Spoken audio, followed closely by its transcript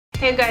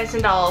Hey guys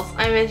and dolls,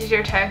 I'm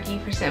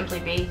Vintageortacky for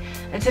SimplyBe,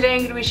 and today I'm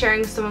going to be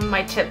sharing some of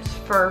my tips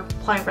for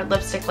applying red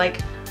lipstick, like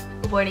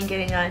avoiding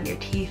getting it on your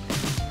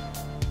teeth.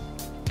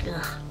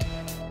 Ugh.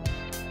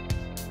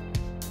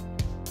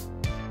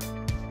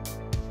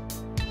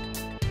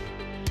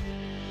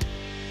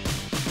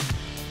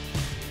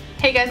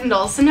 Hey guys and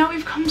dolls, so now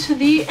we've come to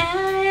the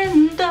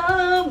end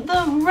of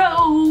the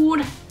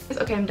road.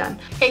 Okay, I'm done.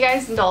 Hey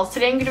guys and dolls,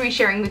 today I'm going to be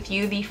sharing with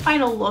you the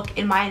final look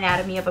in my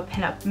Anatomy of a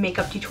Pinup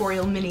makeup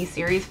tutorial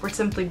mini-series for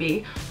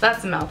SimplyBe.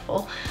 That's a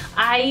mouthful.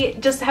 I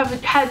just have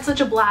had such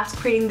a blast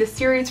creating this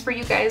series for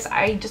you guys.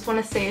 I just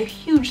want to say a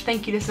huge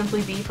thank you to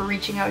SimplyBe for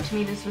reaching out to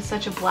me. This was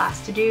such a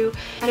blast to do,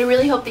 and I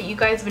really hope that you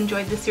guys have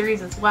enjoyed this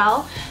series as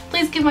well.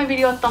 Please give my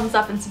video a thumbs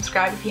up and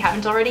subscribe if you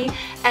haven't already.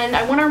 And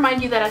I want to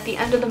remind you that at the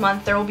end of the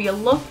month there will be a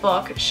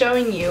lookbook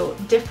showing you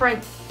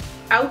different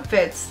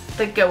outfits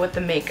that go with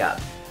the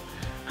makeup.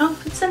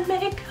 Outfits and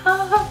makeup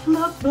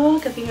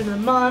lookbook at the end of the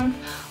month.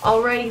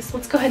 Alrighty, so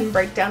let's go ahead and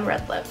break down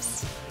red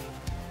lips.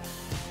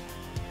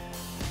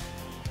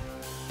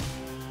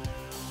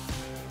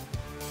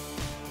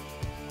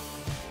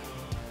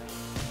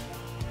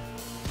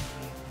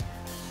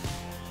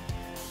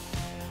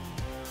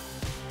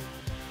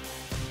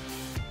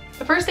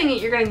 The first thing that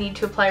you're going to need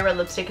to apply red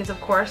lipstick is, of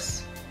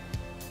course,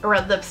 a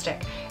red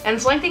lipstick. And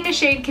selecting a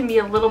shade can be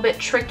a little bit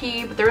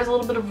tricky, but there is a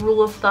little bit of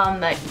rule of thumb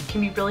that can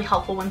be really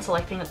helpful when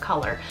selecting a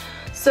color.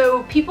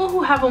 So people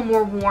who have a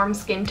more warm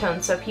skin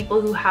tone, so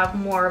people who have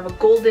more of a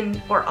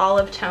golden or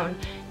olive tone,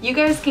 you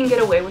guys can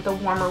get away with a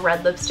warmer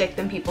red lipstick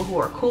than people who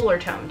are cooler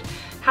toned.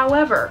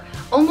 However,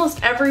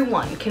 almost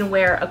everyone can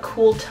wear a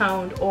cool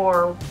toned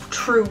or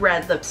true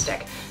red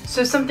lipstick.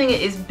 So something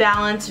that is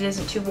balanced and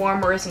isn't too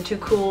warm or isn't too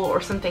cool,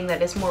 or something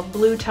that is more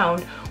blue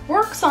toned,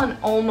 works on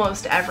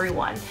almost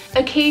everyone.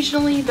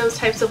 Occasionally those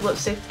types of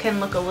lipsticks can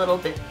look a little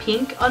bit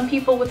pink on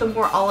people with a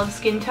more olive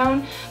skin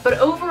tone, but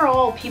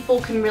overall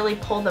people can really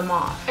pull them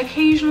off.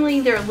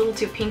 Occasionally they're a little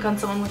too pink on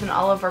someone with an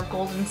olive or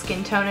golden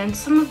skin tone, and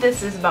some of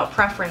this is about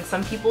preference.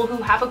 Some people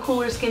who have a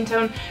cooler skin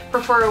tone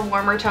prefer a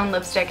warmer tone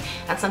lipstick,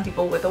 and some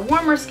people with a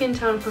warmer skin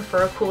tone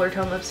prefer a cooler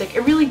tone lipstick.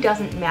 It really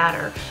doesn't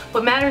matter.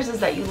 What matters is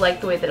that you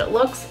like the way that it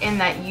looks and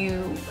that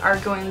you are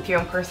going with your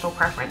own personal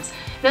preference.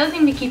 Another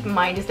thing to keep in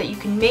mind is that you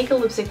can make a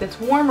lipstick that's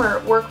warmer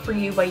work for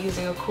you by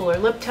using a cooler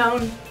lip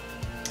tone,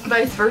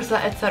 vice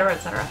versa, etc,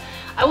 etc.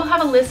 I will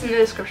have a list in the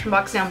description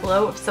box down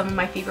below of some of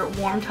my favorite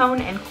warm tone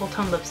and cool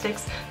tone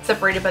lipsticks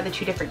separated by the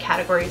two different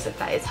categories if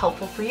that is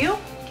helpful for you.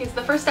 Okay, so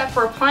the first step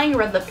for applying a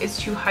red lip is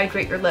to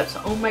hydrate your lips.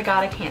 Oh my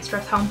god, I can't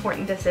stress how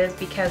important this is,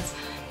 because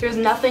there's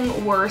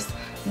nothing worse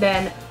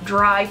than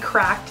dry,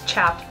 cracked,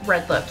 chapped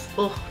red lips.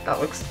 Ugh, that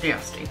looks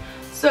nasty.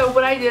 So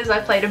what I did is I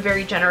applied a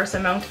very generous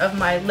amount of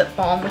my lip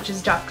balm, which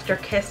is Dr.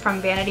 Kiss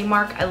from Vanity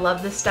Mark. I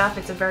love this stuff.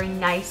 It's a very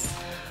nice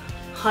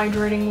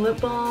hydrating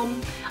lip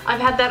balm. I've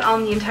had that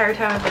on the entire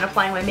time I've been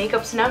applying my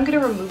makeup, so now I'm going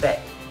to remove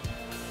it.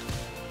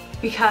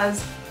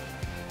 Because,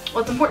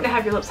 well, it's important to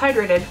have your lips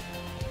hydrated.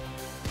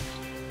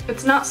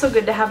 It's not so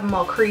good to have them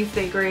all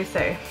greasy.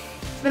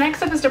 The next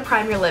step is to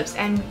prime your lips,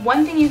 and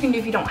one thing you can do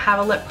if you don't have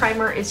a lip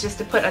primer is just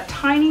to put a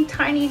tiny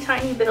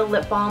bit of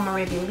lip balm, or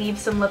maybe leave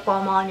some lip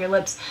balm on your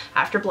lips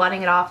after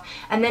blotting it off,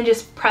 and then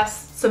just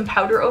press some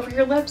powder over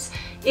your lips.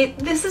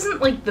 This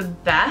isn't like the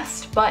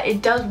best, but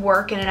it does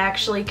work, and it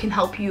actually can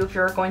help you if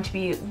you're going to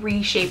be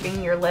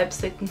reshaping your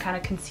lips. It can kind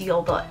of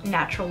conceal the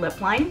natural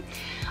lip line.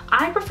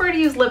 I prefer to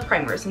use lip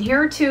primers, and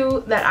here are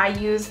two that I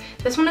use.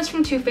 This one is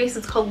from Too Faced.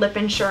 It's called Lip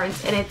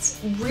Insurance, and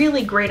it's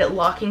really great at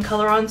locking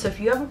color on, so if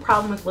you have a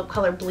problem with lip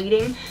color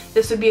bleeding,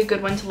 this would be a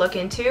good one to look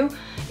into.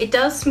 It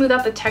does smooth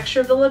out the texture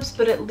of the lips,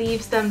 but it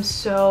leaves them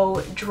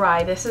so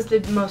dry. This is the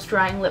most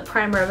drying lip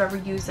primer I've ever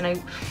used, and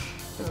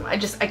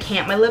I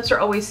can't. My lips are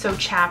always so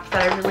chapped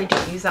that I really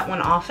don't use that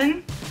one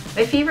often.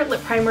 My favorite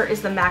lip primer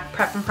is the MAC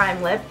Prep and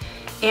Prime Lip.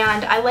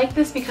 And I like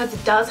this because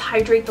it does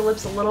hydrate the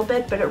lips a little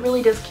bit, but it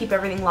really does keep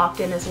everything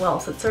locked in as well.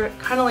 So it's sort of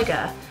kind of like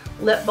a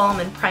lip balm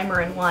and primer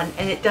in one,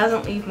 and it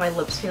doesn't leave my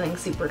lips feeling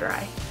super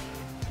dry.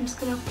 So I'm just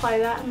going to apply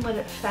that and let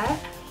it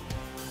set.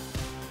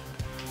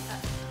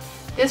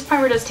 This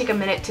primer does take a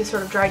minute to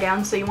sort of dry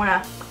down, so you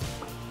want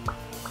to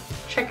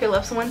check your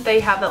lips. And once they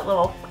have that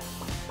little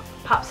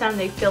pop sound,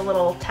 they feel a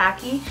little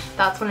tacky,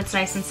 that's when it's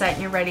nice and set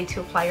and you're ready to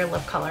apply your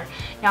lip color.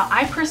 Now,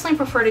 I personally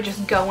prefer to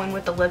just go in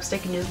with the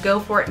lipstick and just go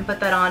for it and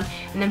put that on,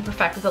 and then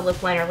perfect with a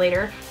lip liner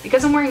later.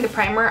 Because I'm wearing the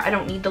primer, I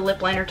don't need the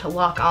lip liner to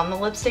lock on the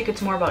lipstick.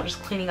 It's more about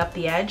just cleaning up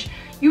the edge.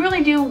 You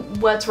really do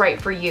what's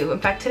right for you. In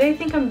fact, today I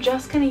think I'm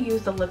just going to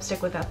use the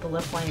lipstick without the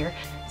lip liner.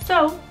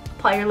 So,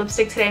 apply your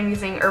lipstick. Today I'm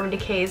using Urban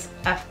Decay's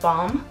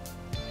F-Balm.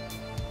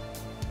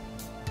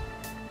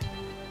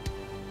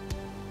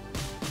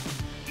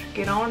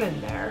 Get on in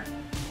there.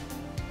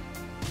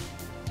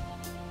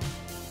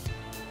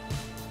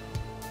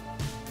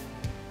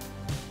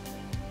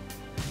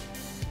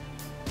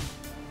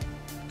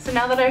 So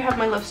now that I have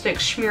my lipstick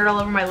smeared all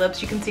over my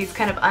lips, you can see it's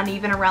kind of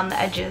uneven around the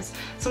edges.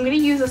 So I'm going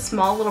to use a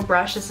small little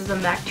brush. This is a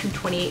MAC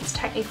 228. It's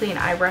technically an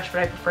eye brush,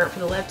 but I prefer it for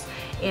the lips,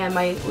 and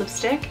my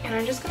lipstick, and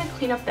I'm just going to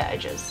clean up the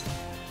edges.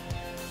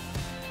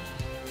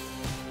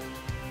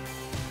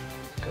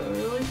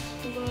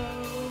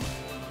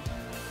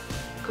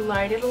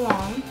 glide it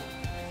along.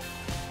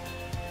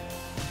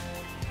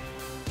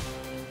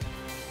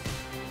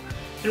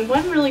 And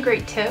one really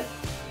great tip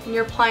when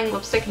you're applying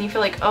lipstick and you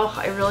feel like, oh,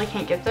 I really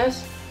can't get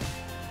this,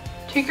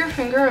 take your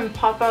finger and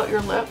pop out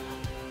your lip.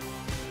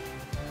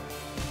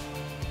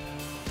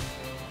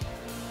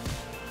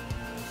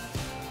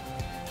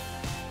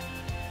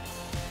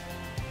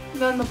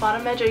 And then the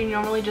bottom edge, I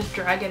normally just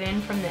drag it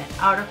in from the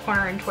outer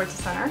corner and towards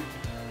the center.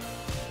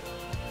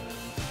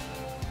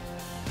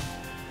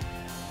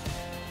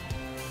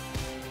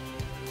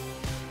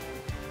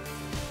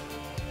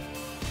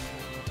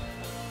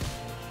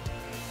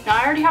 Now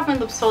I already have my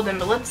lips filled in,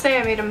 but let's say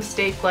I made a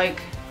mistake like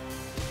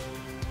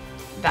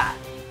that,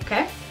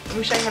 okay? Let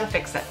me show you how to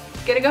fix it.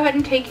 I'm gonna go ahead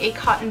and take a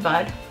cotton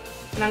bud,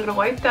 and I'm gonna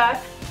wipe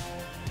that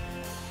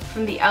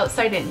from the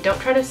outside in. Don't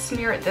try to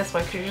smear it this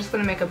way because you're just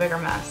gonna make a bigger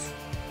mess.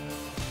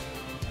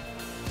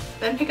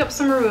 Then pick up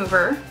some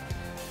remover.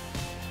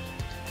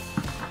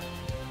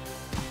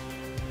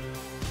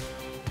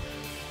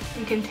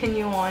 And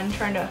continue on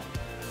trying to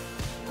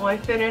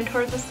wipe it in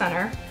towards the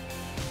center.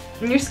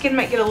 And your skin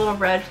might get a little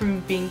red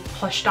from being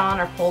pushed on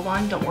or pulled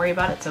on. Don't worry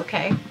about it, it's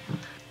okay.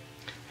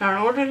 Now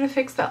in order to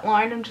fix that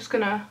line, I'm just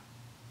gonna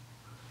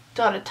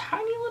dot a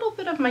tiny little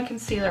bit of my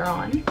concealer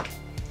on. And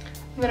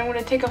then I'm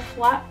gonna take a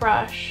flat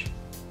brush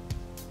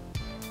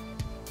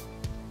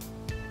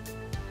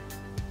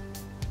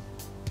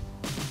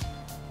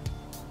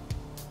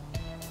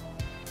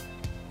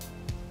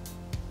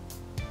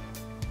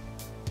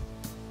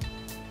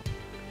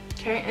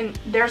okay, and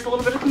there's a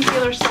little bit of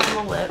concealer still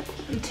on the lip.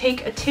 And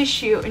take a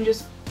tissue and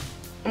just,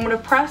 I'm going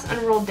to press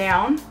and roll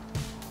down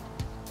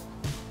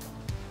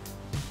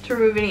to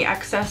remove any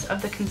excess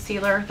of the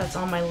concealer that's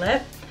on my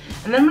lip.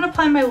 And then I'm going to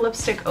apply my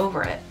lipstick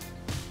over it.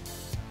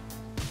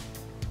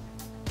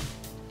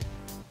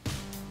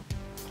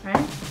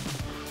 Alright,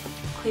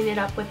 clean it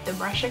up with the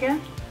brush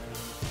again.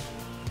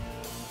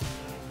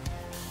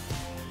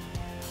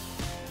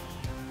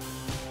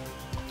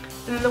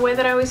 And then the way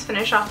that I always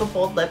finish off a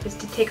bold lip is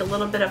to take a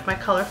little bit of my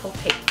colorful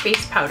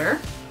face powder.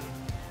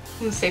 I'm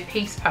gonna say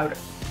paste powder.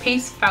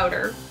 Paste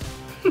powder.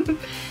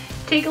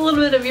 Take a little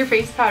bit of your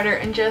face powder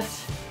and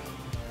just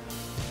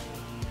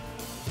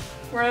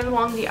run it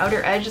along the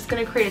outer edge. It's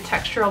gonna create a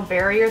textural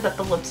barrier that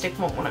the lipstick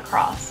won't want to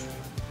cross.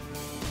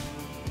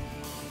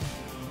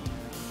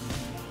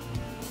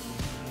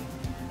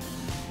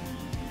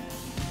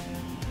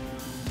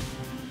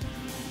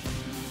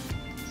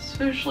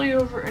 Especially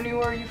over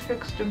anywhere you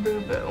fixed a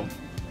boo-boo.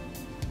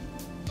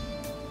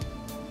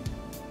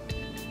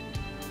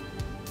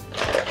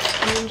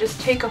 And then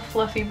just take a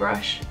fluffy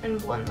brush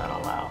and blend that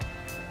all out.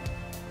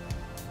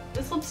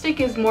 This lipstick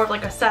is more of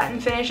like a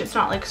satin finish. It's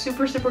not like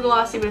super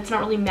glossy, but it's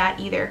not really matte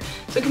either.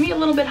 So it can be a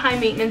little bit high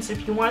maintenance.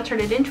 If you want to turn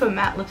it into a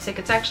matte lipstick,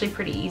 it's actually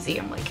pretty easy.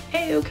 I'm like,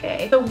 hey,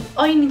 okay. So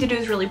all you need to do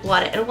is really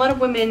blot it. And a lot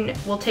of women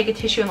will take a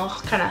tissue and they'll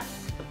kind of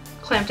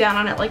clamp down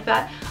on it like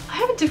that. I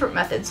have a different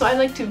method, so I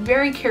like to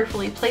very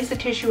carefully place the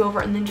tissue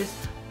over and then just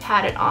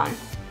pat it on.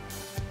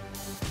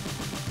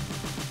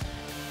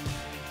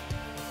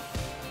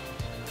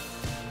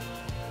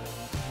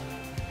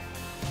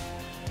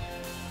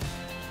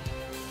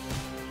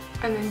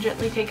 And then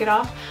gently take it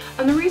off.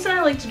 And the reason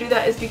I like to do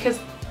that is because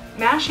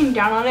mashing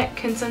down on it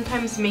can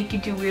sometimes make you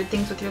do weird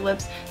things with your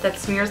lips that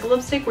smears the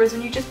lipstick, whereas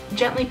when you just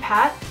gently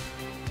pat,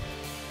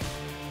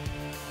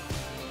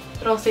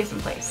 it all stays in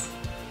place.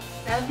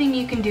 Another thing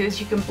you can do is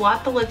you can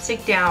blot the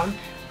lipstick down,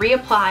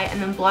 reapply,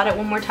 and then blot it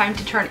one more time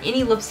to turn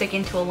any lipstick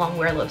into a long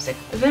wear lipstick.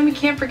 And then we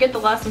can't forget the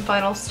last and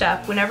final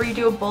step. Whenever you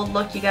do a bold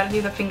look, you gotta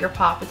do the finger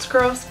pop. It's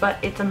gross, but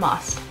it's a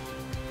must.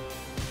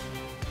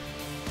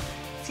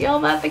 See all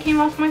that came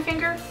off my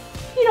finger?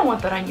 You don't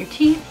want that on your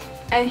teeth.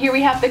 And here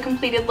we have the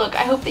completed look.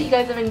 I hope that you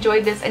guys have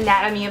enjoyed this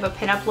anatomy of a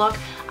pinup look.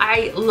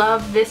 I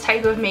love this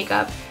type of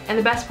makeup, and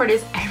the best part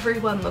is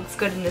everyone looks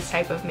good in this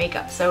type of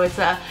makeup. So it's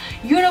a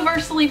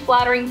universally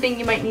flattering thing.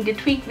 You might need to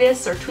tweak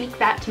this or tweak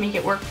that to make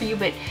it work for you,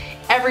 but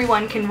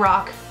everyone can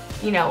rock,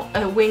 you know,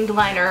 a winged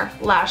liner,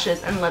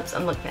 lashes, and lips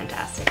and look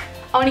fantastic.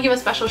 I want to give a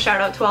special shout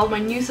out to all of my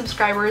new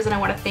subscribers, and I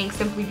want to thank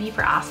SimplyBe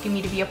for asking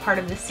me to be a part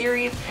of this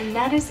series. And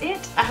that is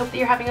it. I hope that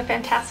you're having a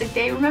fantastic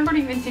day. Remember to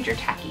be vintage or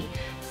tacky.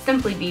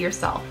 Simply be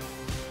yourself.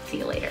 See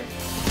you later.